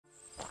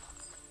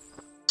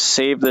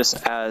save this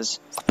as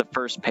the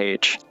first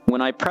page.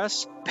 When I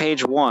press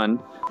page 1,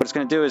 what it's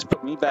going to do is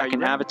put me back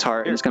in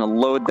Avatar, and it's going to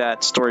load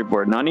that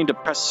storyboard. Now I need to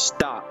press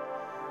stop.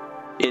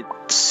 It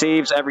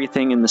saves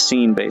everything in the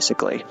scene,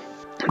 basically.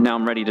 Now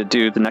I'm ready to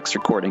do the next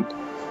recording.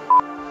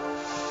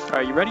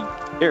 Are you ready?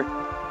 Here.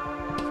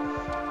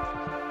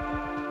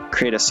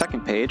 Create a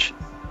second page.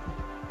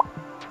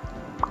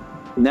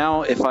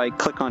 Now if I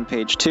click on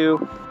page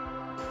 2,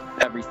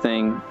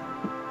 everything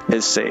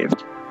is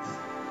saved.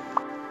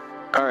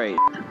 Alright,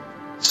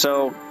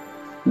 so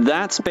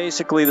that's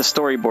basically the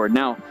storyboard.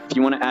 Now, if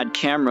you want to add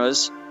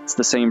cameras, it's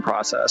the same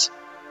process.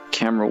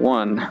 Camera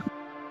 1. I'm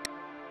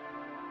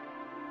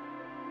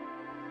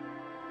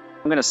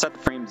going to set the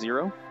frame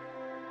 0.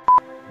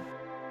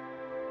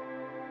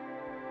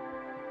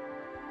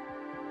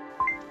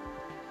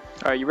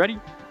 Are you ready?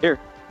 Here.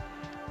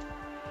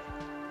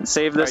 And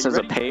save this as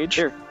a page.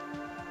 Here.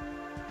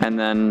 And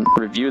then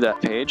review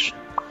that page.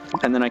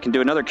 And then I can do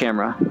another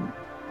camera.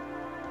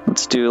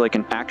 Let's do like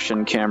an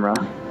action camera.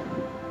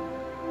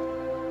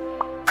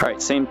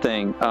 Alright, same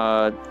thing.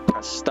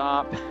 Press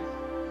stop.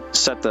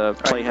 Set the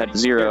playhead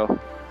 0.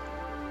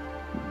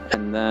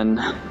 And then...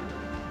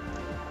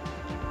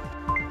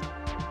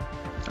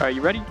 Are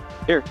you ready?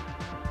 Here.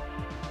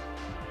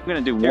 I'm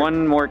going to do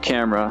one more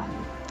camera.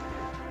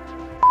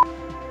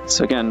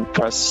 So again,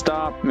 press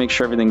stop, make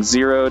sure everything's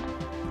zeroed,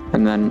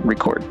 and then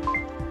record.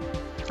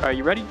 Are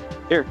you ready?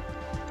 Here.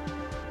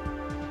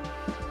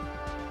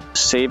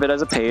 Save it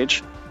as a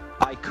page.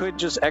 I could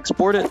just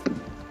export it,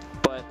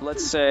 but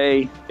let's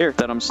say here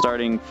that I'm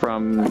starting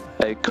from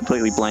a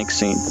completely blank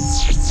scene.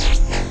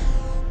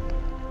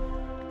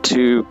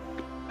 To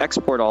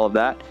export all of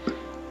that,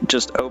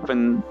 just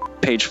open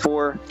page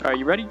 4. Are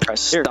you ready?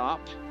 Press stop.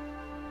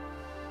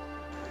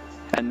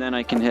 And then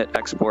I can hit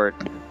export.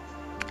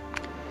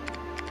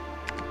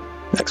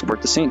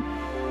 Export the scene.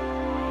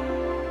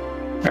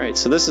 Alright,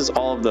 so this is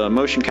all of the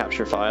motion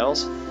capture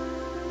files,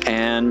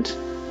 and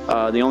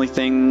the only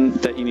thing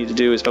that you need to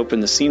do is open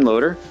the scene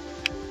loader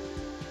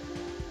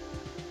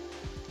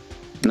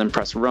and then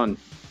press run.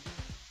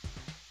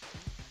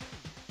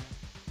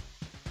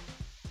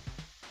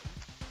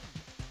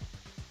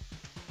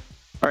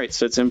 Alright,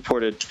 so it's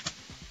imported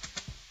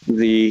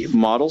the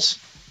models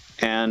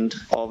and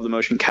all of the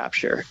motion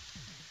capture.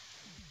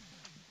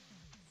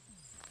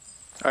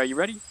 Are you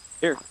ready?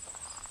 Here.